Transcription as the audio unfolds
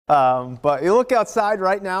But you look outside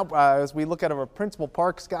right now as we look at our Principal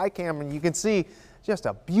Park sky cam, and you can see just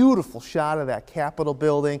a beautiful shot of that Capitol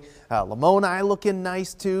building. Lamoni looking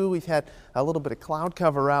nice too. We've had a little bit of cloud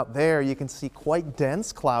cover out there. You can see quite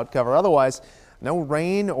dense cloud cover. Otherwise, no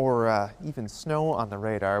rain or even snow on the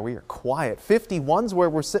radar. We are quiet. 51's where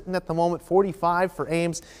we're sitting at the moment, 45 for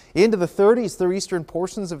Ames, into the 30s through eastern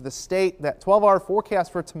portions of the state. That 12-hour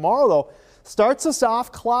forecast for tomorrow, though, starts us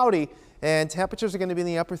off cloudy, and temperatures are going to be in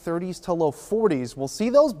the upper 30s to low 40s. We'll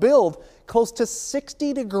see those build close to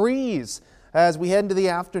 60 degrees as we head into the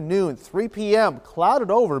afternoon. 3 p.m.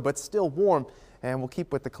 clouded over, but still warm. And we'll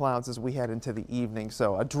keep with the clouds as we head into the evening.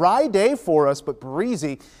 So a dry day for us, but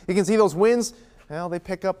breezy. You can see those winds. Well, they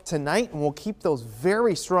pick up tonight, and we'll keep those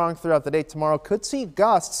very strong throughout the day. Tomorrow could see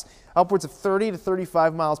gusts upwards of 30 to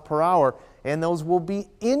 35 miles per hour, and those will be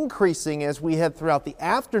increasing as we head throughout the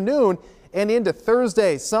afternoon and into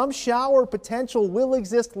Thursday. Some shower potential will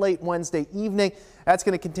exist late Wednesday evening. That's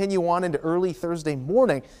going to continue on into early Thursday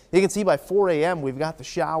morning. You can see by 4 a.m. we've got the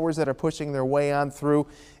showers that are pushing their way on through.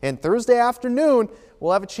 And Thursday afternoon,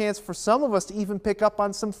 we'll have a chance for some of us to even pick up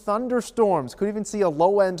on some thunderstorms. Could even see a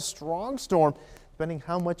low-end strong storm, depending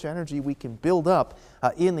how much energy we can build up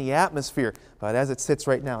in the atmosphere. But as it sits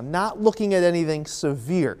right now, not looking at anything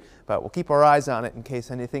severe, but we'll keep our eyes on it in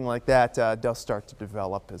case anything like that does start to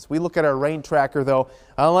develop. As we look at our rain tracker, though,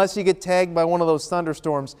 unless you get tagged by one of those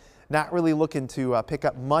thunderstorms, not really looking to pick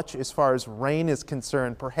up much as far as rain is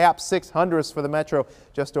concerned. Perhaps 600ths for the metro,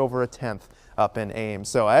 just over a tenth up in Ames.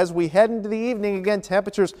 So as we head into the evening, again,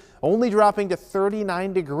 temperatures only dropping to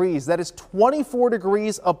 39 degrees. That is 24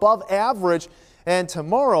 degrees above average. And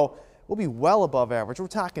tomorrow will be well above average. We're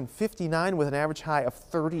talking 59 with an average high of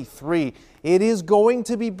 33. It is going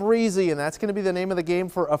to be breezy, and that's going to be the name of the game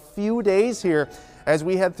for a few days here as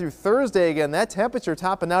we head through Thursday. Again, that temperature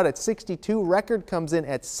topping out at 62. Record comes in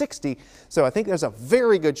at 60. So I think there's a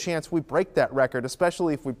very good chance we break that record,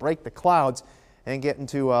 especially if we break the clouds and get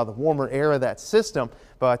into the warmer air of that system.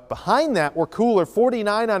 But behind that, we're cooler.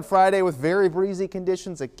 49 on Friday with very breezy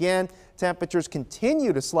conditions again. Temperatures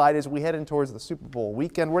continue to slide as we head in towards the Super Bowl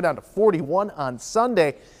weekend. We're down to 41 on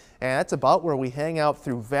Sunday, and that's about where we hang out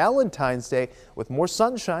through Valentine's Day with more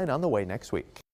sunshine on the way next week.